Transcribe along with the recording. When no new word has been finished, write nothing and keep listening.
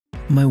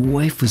My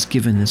wife was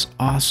given this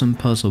awesome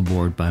puzzle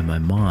board by my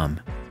mom.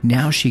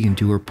 Now she can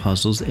do her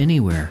puzzles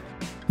anywhere.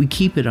 We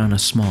keep it on a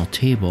small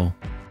table.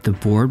 The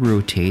board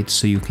rotates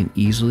so you can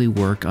easily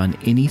work on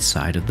any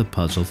side of the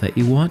puzzle that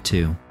you want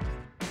to.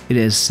 It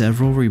has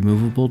several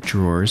removable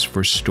drawers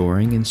for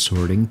storing and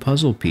sorting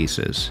puzzle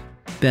pieces.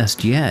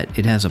 Best yet,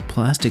 it has a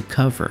plastic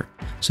cover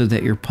so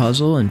that your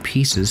puzzle and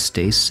pieces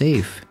stay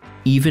safe,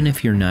 even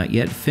if you're not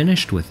yet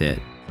finished with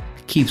it.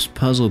 It keeps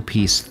puzzle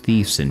piece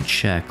thieves in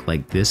check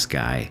like this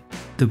guy.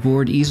 The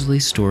board easily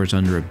stores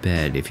under a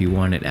bed if you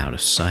want it out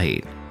of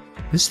sight.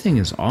 This thing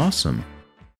is awesome.